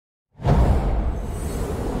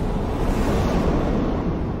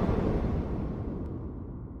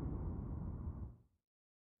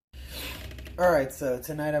Alright, so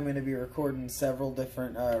tonight I'm going to be recording several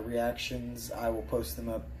different reactions. I will post them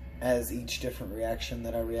up as each different reaction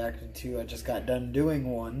that I reacted to. I just got done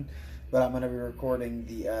doing one, but I'm going to be recording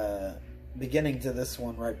the beginning to this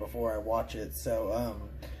one right before I watch it. So,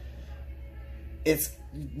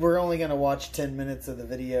 we're only going to watch 10 minutes of the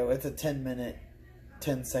video. It's a 10-minute,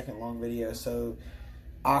 10-second long video. So,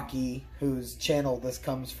 Aki, whose channel this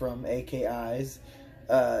comes from, AKI's,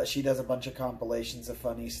 she does a bunch of compilations of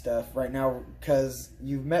funny stuff. Right now, because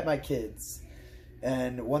you've met my kids,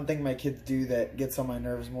 and one thing my kids do that gets on my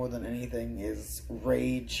nerves more than anything is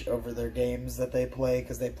rage over their games that they play,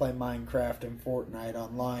 because they play Minecraft and Fortnite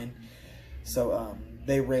online. So,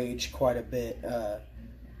 they rage quite a bit.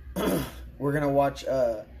 We're going to watch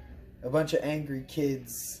a bunch of angry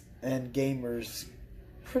kids and gamers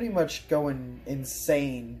pretty much going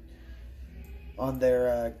insane on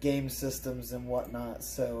their game systems and whatnot.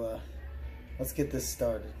 So let's get this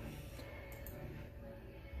started.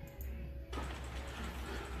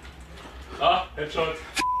 Ah, headshot.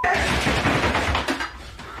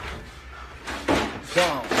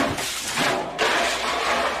 Gone.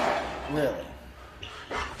 Really?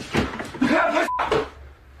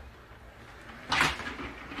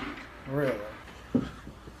 Really?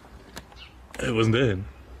 It wasn't dead.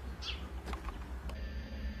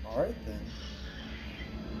 Alright then.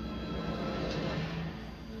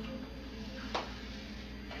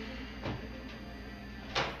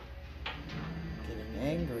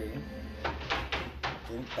 Angry.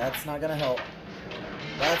 That's not gonna help.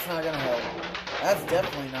 That's not gonna help. That's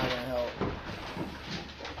definitely not gonna help.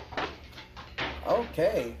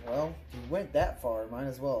 Okay, well, you went that far. Might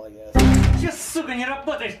as well, I guess. Че, сука, не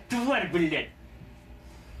работаешь, тварь, блядь!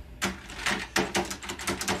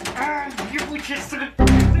 А, ебучая, сука,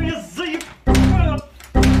 ты меня заебала!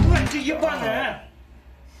 Тварь ты ебаная,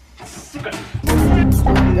 а! Сука!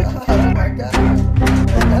 Oh my god!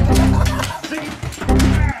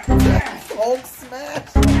 Hulk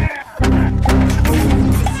smash!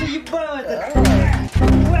 Заебал это!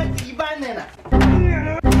 Тварь ты ебаная!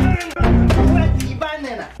 Тварь ты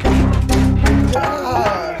ебаная!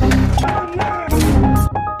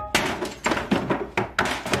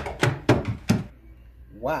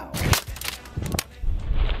 Wow.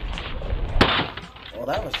 Well,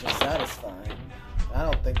 that was just satisfying. I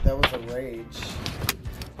don't think that was a rage.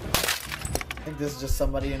 I think this is just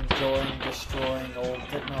somebody enjoying destroying old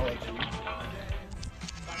technology.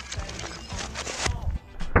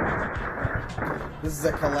 This is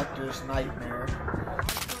a collector's nightmare.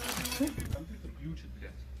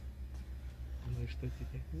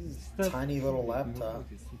 This is a tiny little laptop.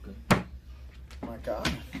 Oh my god.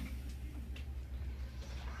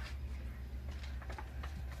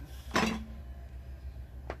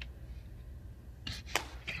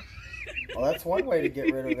 Well, that's one way to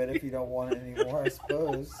get rid of it if you don't want it anymore, I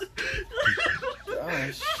suppose.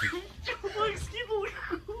 Gosh.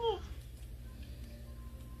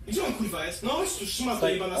 It's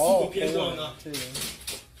like all porn, too.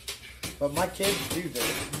 But my kids do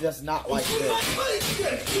this, just not like this.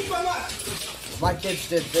 If my kids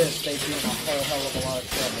did this, they'd be in a whole hell of a lot of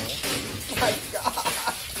trouble. My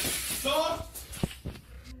god!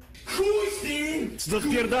 Chuj z tym! Co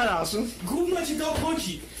odpierdalasz? Gówno ci to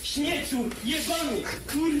obchodzi! Śmieciu, jebany!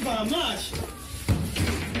 Kurwa, mać!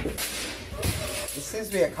 This seems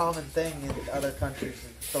to be a common thing in other countries to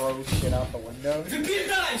throw shit out the window.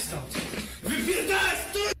 Wypierdalaj stąd! Wypierdalaj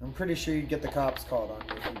stąd! I'm pretty sure you'd get the cops called on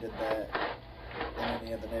you if you did that in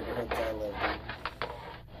any of the neighborhoods I lived in.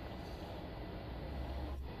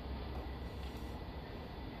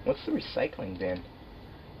 What's the recycling bin?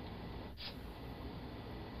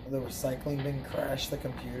 The recycling bin crashed the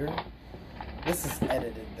computer. This is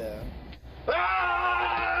edited though.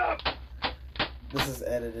 Ah! This is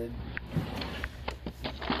edited.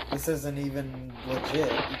 This isn't even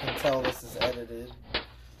legit. You can tell this is edited.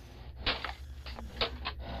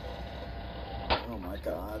 Oh my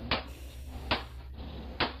god.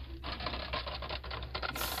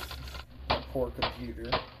 That poor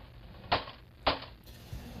computer.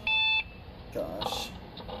 Gosh.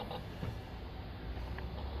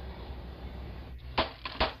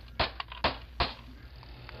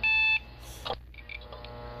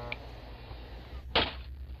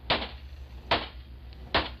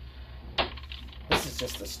 This is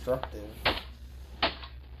just destructive.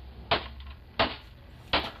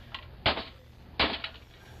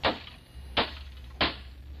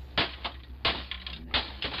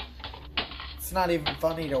 It's not even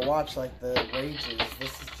funny to watch like the rages.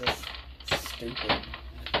 This is just stupid.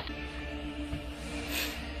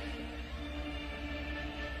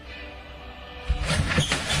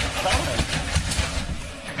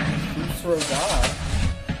 throw down.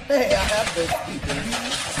 those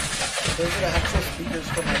speakers. Those are the actual speakers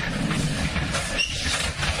for my TV.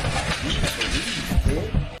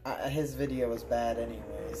 His video was bad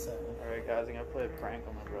anyway, so. Alright guys, I'm gonna play a prank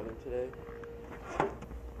on my brother today.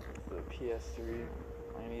 The PS3.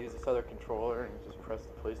 I'm gonna use this other controller and just press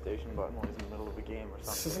the PlayStation button while he's in the middle of a game or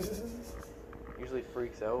something. Usually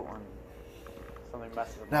freaks out when something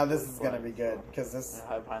messes him up. Now this is gonna be good, because this...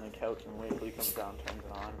 I hide behind the couch and wait till he comes down, turns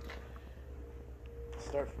it on.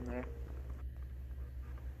 Start from there.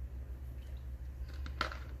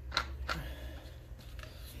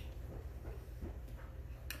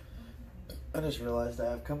 I just realized I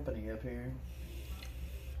have company up here.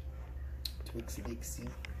 Twixie Dixie.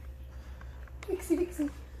 Twixie Dixie.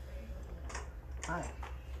 Hi.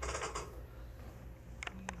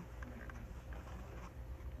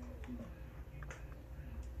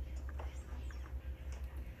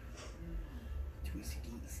 Twixie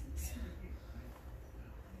Dixies.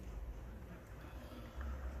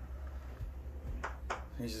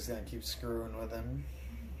 He's just gonna keep screwing with him.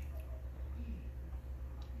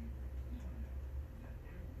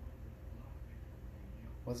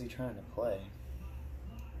 What's he trying to play?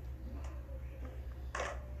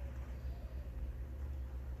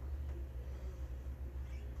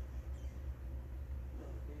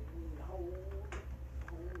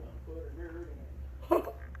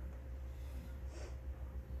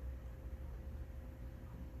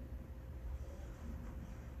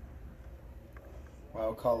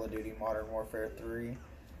 Wow, Call of Duty Modern Warfare 3.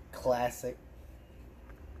 Classic.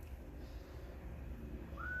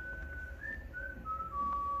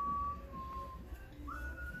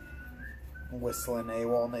 Whistling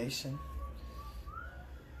AWOL Nation.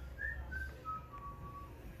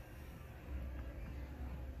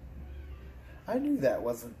 I knew that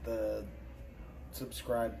wasn't the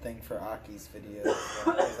subscribe thing for Aki's videos.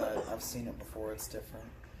 Because I've seen it before, it's different.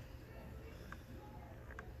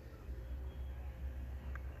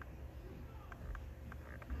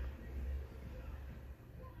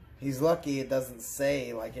 He's lucky it doesn't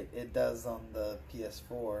say like it does on the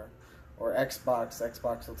PS4 or Xbox.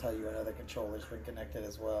 Xbox will tell you another controller's been connected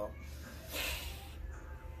as well.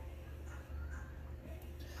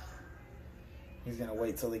 He's gonna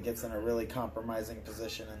wait till he gets in a really compromising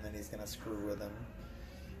position and then he's gonna screw with him.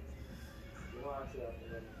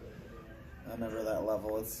 I remember that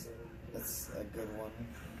level. It's a good one.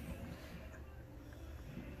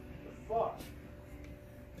 Fuck.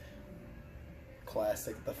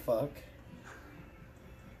 Classic the fuck.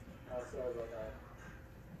 Sorry about that.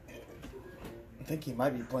 I think he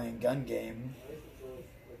might be playing gun game.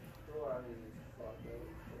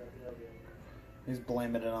 He's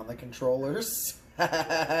blaming it on the controllers.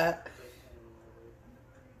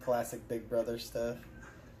 Classic Big Brother stuff.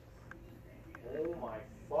 Oh my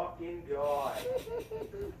fucking god.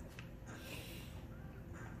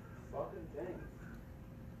 Fucking thing.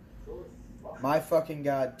 My fucking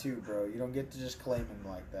god too, bro. You don't get to just claim him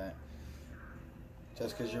like that.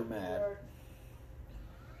 Just because you're mad.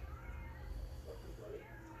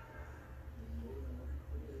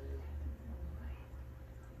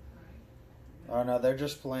 Oh no, they're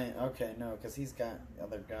just playing. Okay, no, because he's got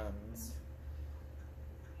other guns.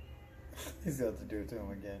 He's got to do it to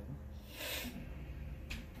him again.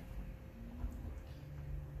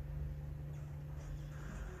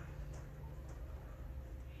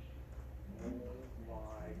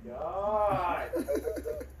 God.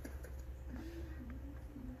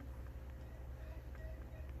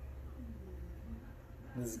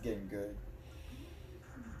 This is getting good.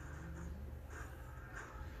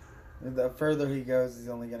 The further he goes, he's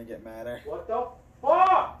only going to get madder. What the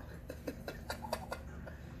fuck?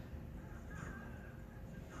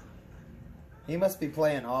 He must be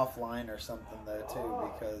playing offline or something though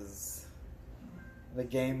too, because the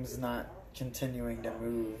game's not continuing to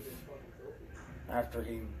move after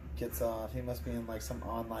he gets off. He must be in like some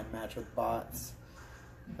online match with bots.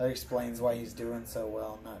 That explains why he's doing so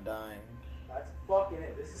well, not dying. That's fucking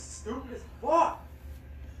it. This is stupid as fuck.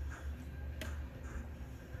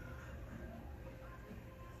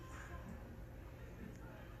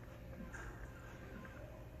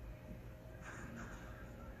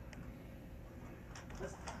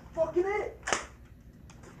 That's fucking it.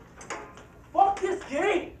 Fuck this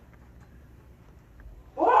game.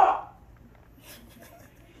 Fuck.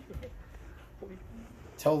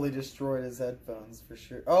 Totally destroyed his headphones for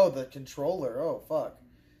sure. Oh, the controller. Oh, fuck.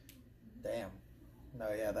 Damn.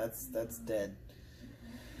 No, yeah, that's dead.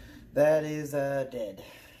 That is dead.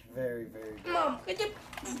 Very, very dead. Mom, could you...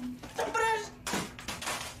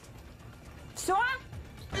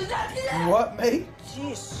 What, mate?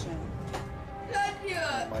 Тише.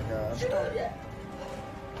 Oh my gosh.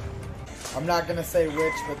 I'm not gonna say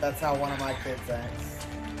which, but that's how one of my kids acts.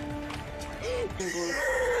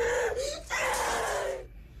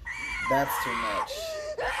 That's too much.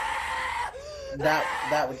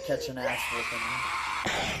 That would catch an ass whooping.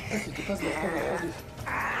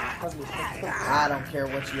 I don't care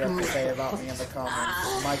what you have to say about me in the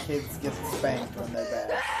comments. My kids get spanked when they're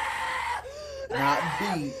bad. Not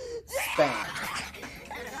beat, spanked.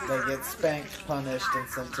 They get spanked, punished, and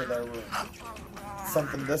sent to their room.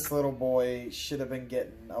 Something this little boy should have been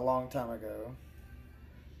getting a long time ago.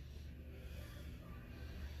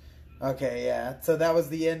 Okay, yeah. So that was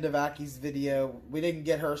the end of Aki's video. We didn't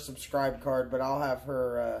get her subscribe card, but I'll have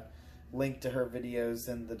her link to her videos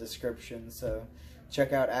in the description. So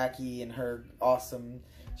check out Aki and her awesome...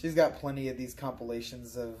 She's got plenty of these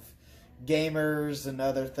compilations of gamers and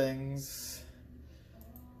other things.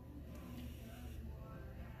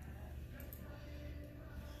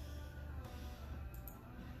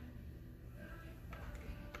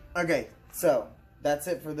 Okay, so that's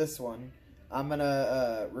it for this one. I'm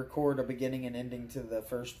gonna record a beginning and ending to the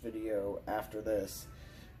first video after this,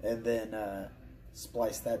 and then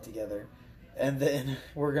splice that together, and then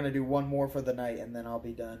we're gonna do one more for the night, and then I'll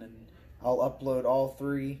be done, and I'll upload all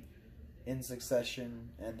 3 in succession,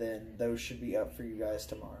 and then those should be up for you guys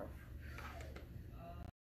tomorrow.